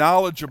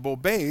knowledgeable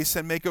base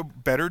and make a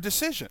better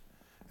decision.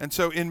 And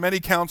so in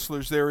many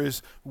counselors, there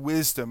is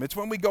wisdom. It's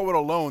when we go it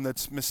alone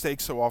that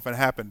mistakes so often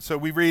happen. So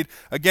we read,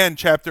 again,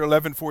 chapter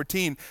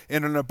 11:14,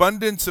 "In an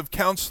abundance of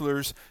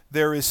counselors,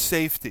 there is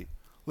safety."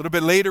 A little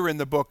bit later in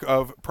the book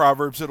of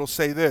Proverbs, it'll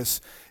say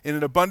this: "In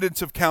an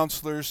abundance of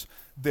counselors,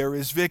 there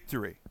is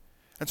victory."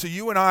 And so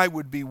you and I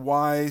would be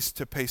wise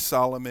to pay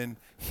Solomon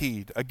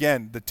heed.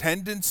 Again, the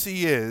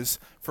tendency is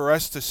for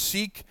us to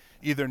seek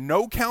either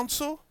no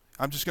counsel,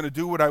 I'm just going to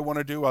do what I want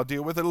to do, I'll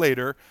deal with it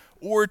later,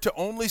 or to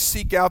only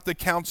seek out the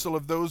counsel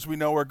of those we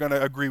know are going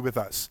to agree with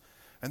us.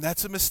 And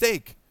that's a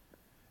mistake.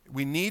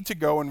 We need to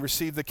go and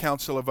receive the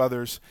counsel of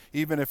others,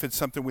 even if it's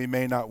something we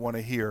may not want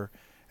to hear.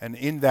 And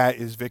in that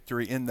is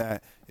victory, in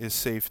that is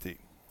safety.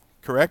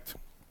 Correct?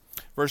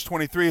 Verse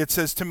 23, it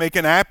says, "To make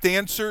an apt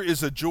answer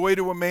is a joy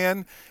to a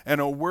man, and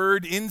a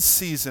word in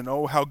season,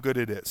 oh, how good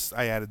it is."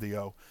 I added the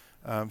O.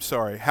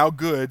 How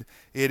good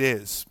it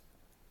is.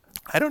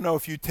 I don't know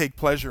if you take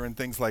pleasure in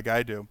things like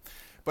I do,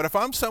 but if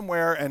I'm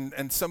somewhere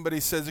and somebody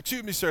says,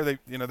 "Excuse me, sir,"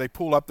 they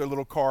pull up their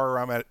little car, or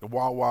I'm at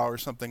Wawa or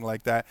something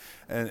like that,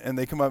 and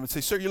they come up and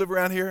say, "Sir, you live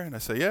around here?" And I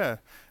say, "Yeah."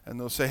 And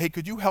they'll say, "Hey,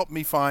 could you help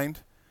me find?"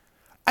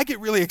 I get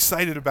really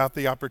excited about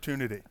the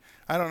opportunity.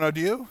 I don't know,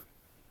 do you?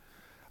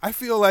 I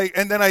feel like,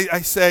 and then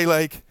I say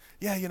like,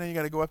 "Yeah, you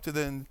got to go up to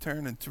the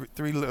turn and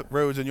three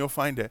roads and you'll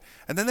find it."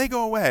 And then they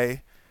go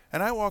away,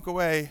 and I walk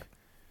away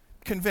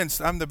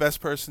convinced I'm the best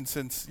person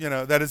since,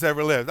 that has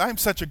ever lived. I'm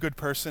such a good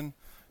person.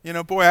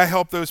 Boy, I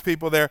help those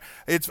people there.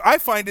 I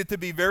find it to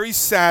be very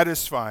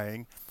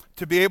satisfying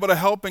to be able to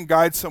help and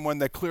guide someone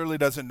that clearly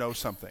doesn't know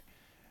something.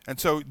 And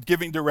so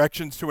giving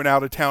directions to an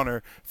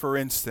out-of-towner, for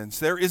instance,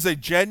 there is a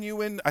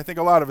genuine, I think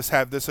a lot of us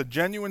have this, a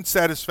genuine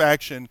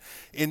satisfaction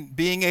in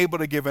being able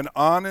to give an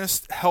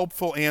honest,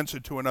 helpful answer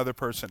to another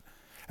person.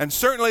 And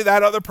certainly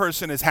that other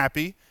person is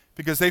happy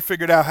because they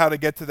figured out how to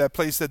get to that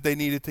place that they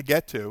needed to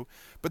get to.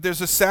 But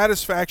there's a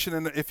satisfaction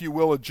and, if you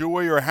will, a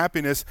joy or a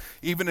happiness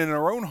even in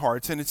our own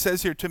hearts. And it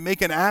says here, to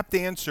make an apt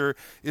answer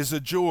is a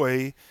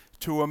joy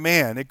to a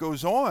man. It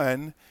goes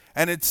on,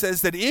 and it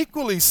says that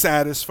equally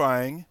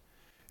satisfying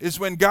is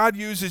when God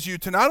uses you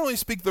to not only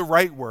speak the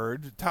right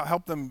word, to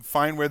help them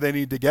find where they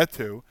need to get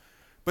to,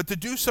 but to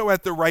do so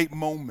at the right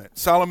moment.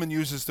 Solomon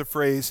uses the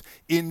phrase,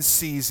 in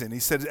season. He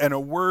said, and a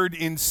word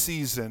in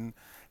season,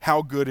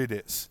 how good it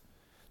is.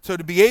 So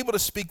to be able to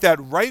speak that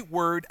right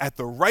word at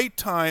the right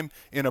time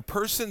in a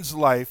person's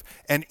life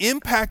and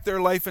impact their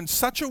life in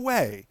such a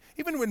way,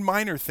 even with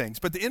minor things,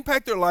 but to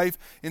impact their life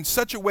in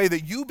such a way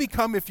that you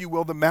become, if you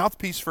will, the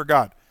mouthpiece for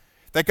God.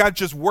 That God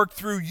just worked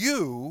through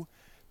you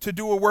to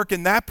do a work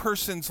in that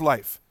person's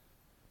life.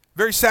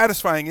 Very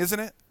satisfying, isn't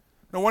it?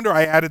 No wonder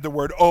I added the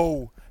word,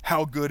 oh,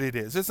 how good it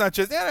is. It's not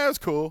just, yeah, that was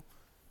cool.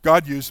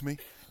 God used me.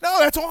 No,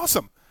 that's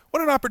awesome.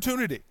 What an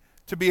opportunity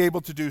to be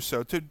able to do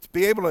so, to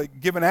be able to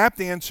give an apt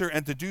answer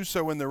and to do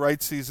so in the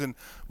right season.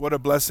 What a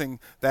blessing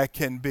that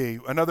can be.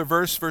 Another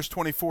verse, verse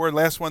 24,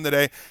 last one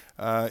today.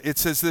 It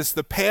says this,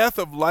 the path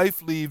of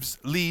life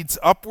leads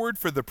upward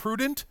for the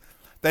prudent,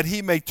 that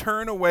he may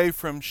turn away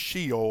from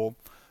Sheol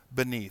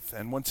beneath.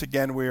 And once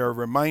again, we are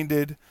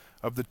reminded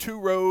of the two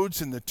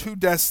roads and the two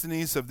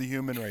destinies of the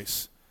human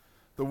race.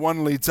 The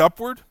one leads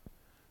upward,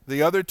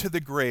 the other to the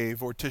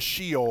grave, or to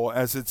Sheol,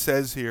 as it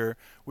says here,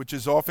 which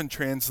is often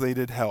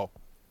translated hell.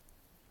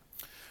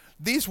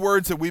 These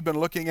words that we've been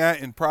looking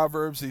at in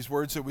Proverbs, these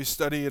words that we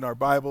study in our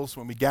Bibles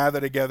when we gather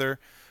together,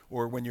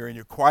 or when you're in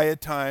your quiet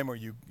time, or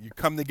you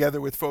come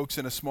together with folks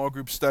in a small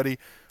group study,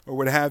 or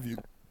what have you,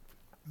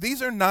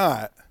 these are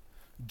not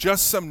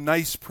just some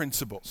nice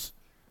principles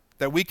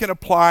that we can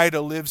apply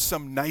to live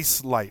some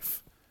nice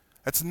life.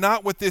 That's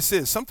not what this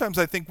is. Sometimes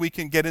I think we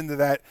can get into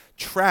that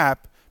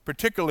trap,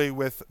 particularly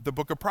with the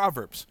book of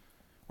Proverbs,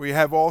 where you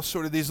have all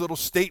sort of these little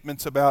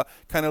statements about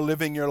kind of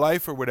living your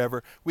life or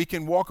whatever. We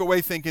can walk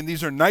away thinking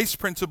these are nice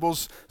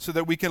principles so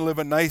that we can live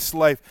a nice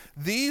life.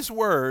 These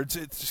words,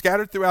 it's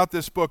scattered throughout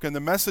this book, and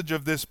the message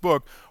of this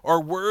book are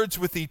words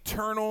with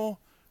eternal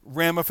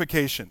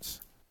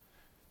ramifications.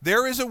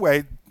 There is a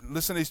way,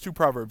 listen to these two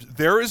Proverbs,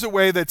 there is a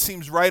way that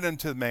seems right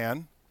unto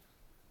man.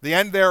 The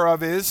end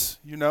thereof is,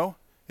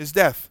 is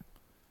death.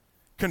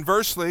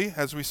 Conversely,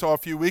 as we saw a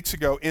few weeks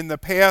ago, in the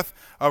path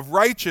of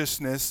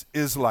righteousness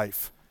is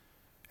life.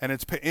 And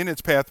in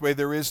its pathway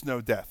there is no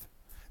death.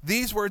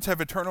 These words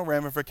have eternal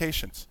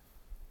ramifications.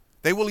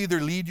 They will either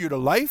lead you to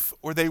life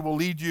or they will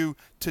lead you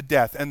to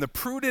death. And the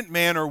prudent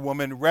man or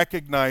woman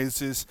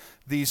recognizes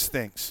these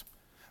things.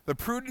 The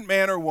prudent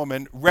man or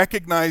woman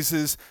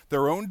recognizes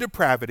their own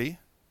depravity,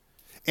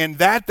 and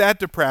that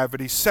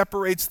depravity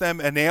separates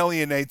them and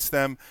alienates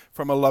them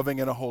from a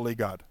loving and a holy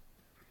God.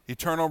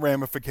 Eternal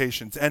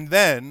ramifications. And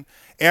then,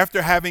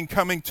 after having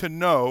coming to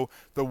know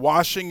the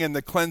washing and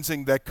the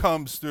cleansing that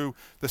comes through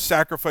the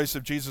sacrifice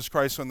of Jesus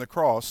Christ on the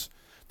cross,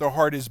 the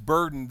heart is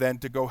burdened then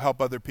to go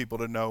help other people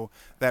to know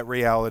that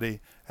reality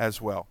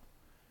as well.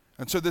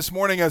 And so this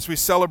morning, as we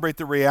celebrate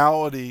the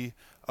reality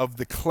of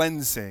the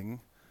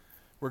cleansing,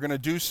 we're going to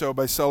do so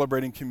by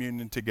celebrating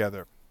communion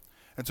together.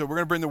 And so we're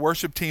going to bring the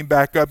worship team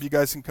back up. You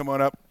guys can come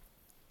on up.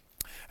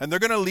 And they're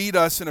going to lead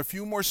us in a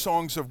few more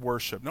songs of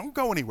worship. Don't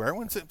go anywhere.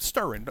 Everyone's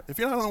stirring. If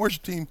you're not on the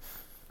worship team,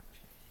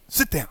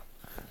 sit down.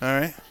 All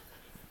right?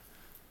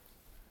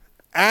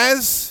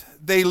 As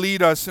they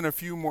lead us in a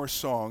few more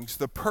songs,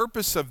 the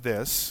purpose of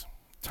this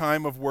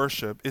time of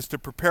worship is to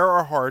prepare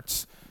our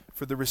hearts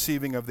for the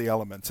receiving of the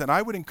elements. And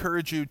I would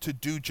encourage you to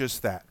do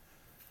just that.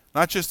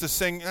 Not just to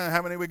sing,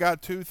 how many we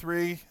got, 2,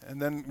 3,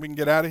 and then we can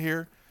get out of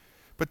here.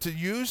 But to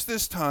use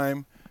this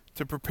time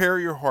to prepare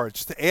your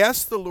hearts, to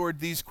ask the Lord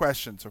these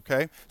questions,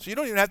 okay? So you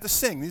don't even have to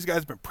sing. These guys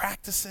have been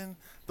practicing.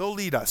 They'll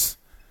lead us.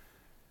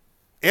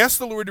 Ask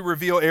the Lord to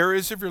reveal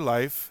areas of your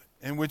life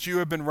in which you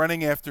have been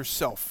running after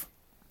self,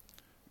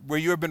 where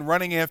you have been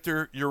running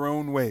after your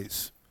own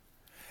ways.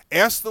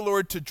 Ask the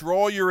Lord to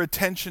draw your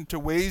attention to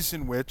ways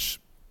in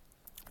which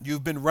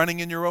you've been running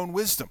in your own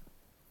wisdom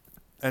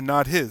and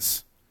not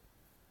His.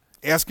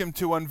 Ask Him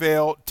to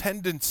unveil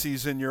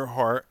tendencies in your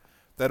heart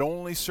that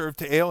only serve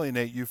to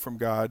alienate you from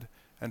God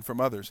and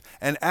from others.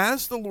 And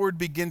as the Lord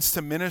begins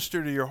to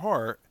minister to your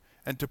heart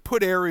and to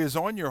put areas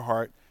on your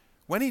heart,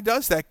 when He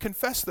does that,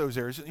 confess those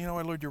areas. You know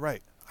what, Lord, you're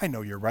right. I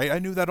know you're right. I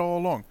knew that all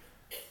along.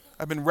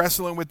 I've been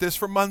wrestling with this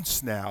for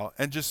months now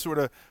and just sort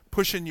of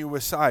pushing you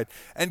aside.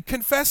 And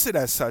confess it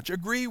as such.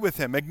 Agree with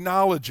Him.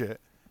 Acknowledge it.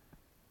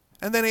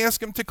 And then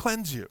ask Him to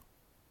cleanse you.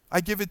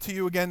 I give it to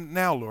you again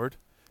now, Lord.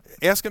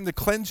 Ask Him to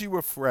cleanse you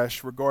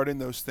afresh regarding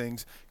those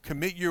things.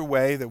 Commit your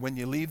way that when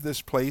you leave this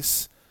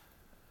place,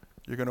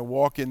 you're going to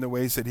walk in the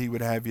ways that He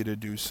would have you to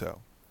do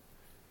so.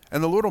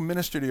 And the Lord will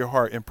minister to your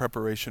heart in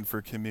preparation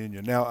for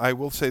communion. Now, I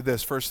will say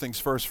this, first things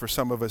first, for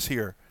some of us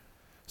here.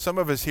 Some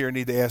of us here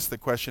need to ask the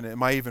question,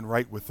 am I even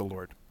right with the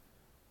Lord?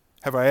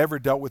 Have I ever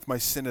dealt with my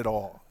sin at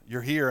all?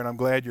 You're here, and I'm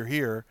glad you're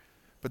here,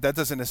 but that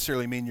doesn't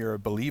necessarily mean you're a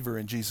believer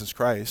in Jesus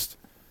Christ.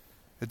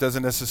 It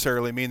doesn't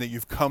necessarily mean that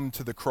you've come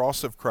to the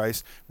cross of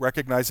Christ,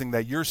 recognizing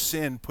that your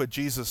sin put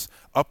Jesus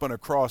up on a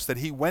cross, that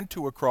he went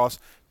to a cross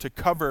to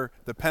cover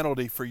the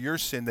penalty for your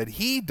sin, that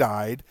he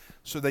died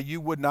so that you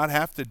would not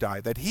have to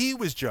die, that he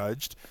was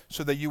judged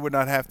so that you would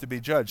not have to be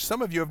judged.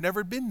 Some of you have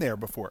never been there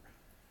before,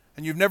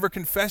 and you've never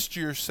confessed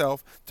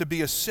yourself to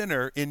be a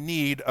sinner in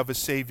need of a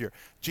Savior.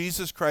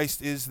 Jesus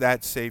Christ is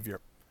that Savior.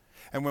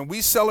 And when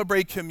we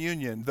celebrate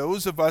communion,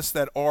 those of us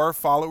that are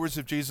followers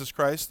of Jesus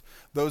Christ,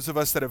 those of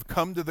us that have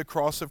come to the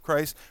cross of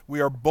Christ, we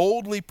are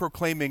boldly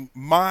proclaiming,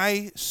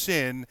 my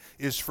sin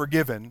is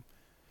forgiven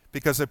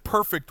because a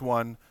perfect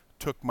one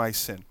took my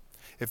sin.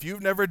 If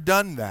you've never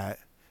done that,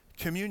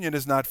 communion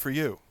is not for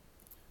you.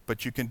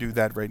 But you can do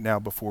that right now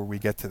before we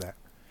get to that.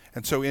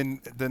 And so in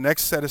the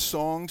next set of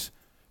songs,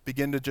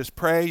 begin to just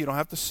pray. You don't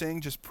have to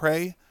sing, just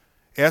pray.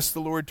 Ask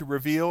the Lord to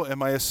reveal,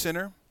 am I a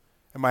sinner?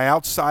 Am I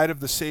outside of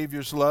the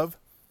Savior's love?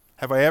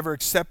 Have I ever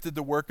accepted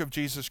the work of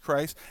Jesus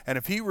Christ? And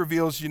if he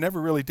reveals you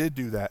never really did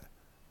do that,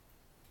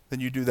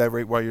 then you do that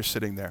right while you're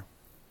sitting there.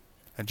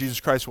 And Jesus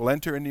Christ will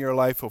enter into your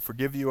life. He'll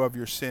forgive you of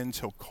your sins.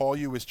 He'll call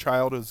you his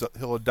child.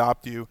 He'll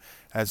adopt you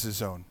as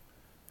his own.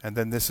 And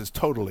then this is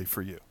totally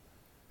for you.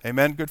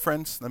 Amen, good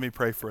friends? Let me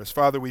pray for us.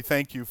 Father, we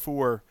thank you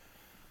for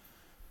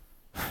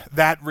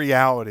that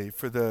reality,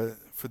 for the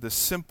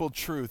simple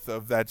truth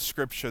of that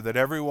scripture, that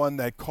everyone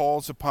that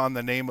calls upon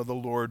the name of the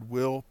Lord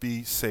will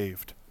be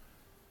saved.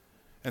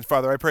 And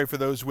Father, I pray for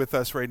those with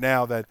us right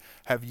now that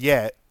have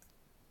yet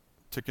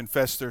to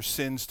confess their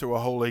sins to a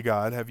holy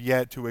God, have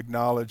yet to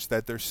acknowledge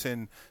that their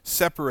sin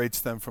separates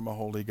them from a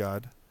holy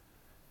God,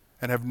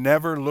 and have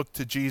never looked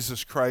to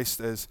Jesus Christ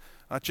as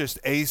not just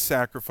a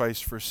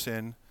sacrifice for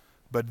sin,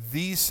 but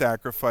the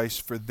sacrifice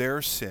for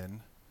their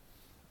sin.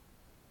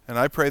 And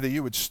I pray that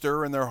you would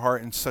stir in their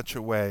heart in such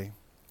a way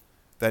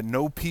that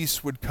no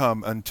peace would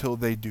come until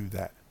they do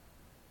that.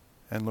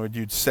 And Lord,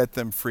 you'd set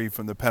them free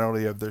from the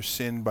penalty of their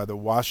sin by the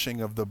washing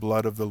of the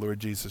blood of the Lord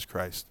Jesus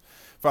Christ.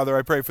 Father,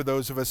 I pray for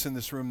those of us in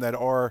this room that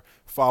are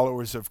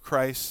followers of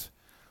Christ.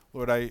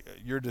 Lord,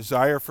 your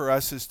desire for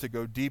us is to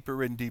go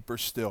deeper and deeper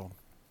still.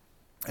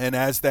 And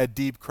as that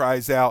deep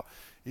cries out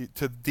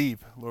to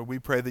deep, Lord, we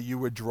pray that you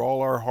would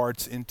draw our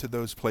hearts into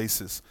those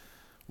places.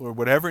 Lord,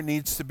 whatever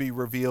needs to be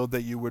revealed,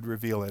 that you would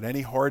reveal it.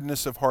 Any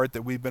hardness of heart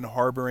that we've been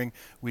harboring,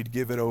 we'd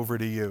give it over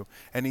to you.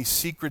 Any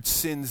secret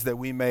sins that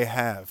we may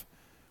have,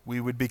 we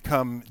would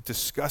become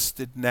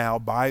disgusted now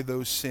by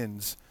those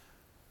sins,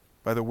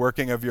 by the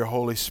working of your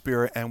Holy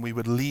Spirit, and we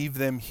would leave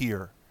them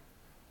here.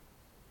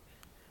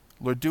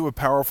 Lord, do a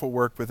powerful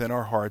work within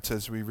our hearts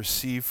as we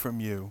receive from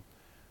you.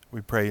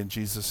 We pray in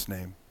Jesus'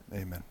 name.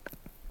 Amen.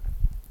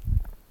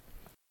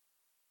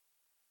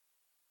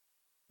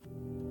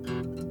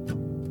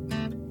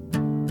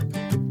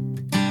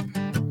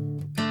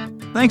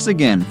 Thanks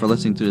again for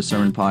listening to the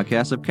sermon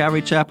podcast of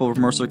Calvary Chapel of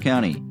Mercer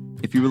County.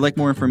 If you would like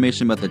more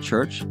information about the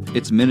church,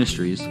 its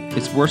ministries,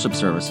 its worship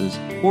services,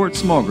 or its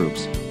small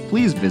groups,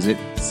 please visit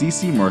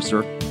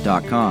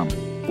ccmercer.com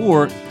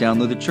or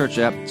download the church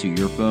app to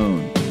your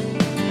phone.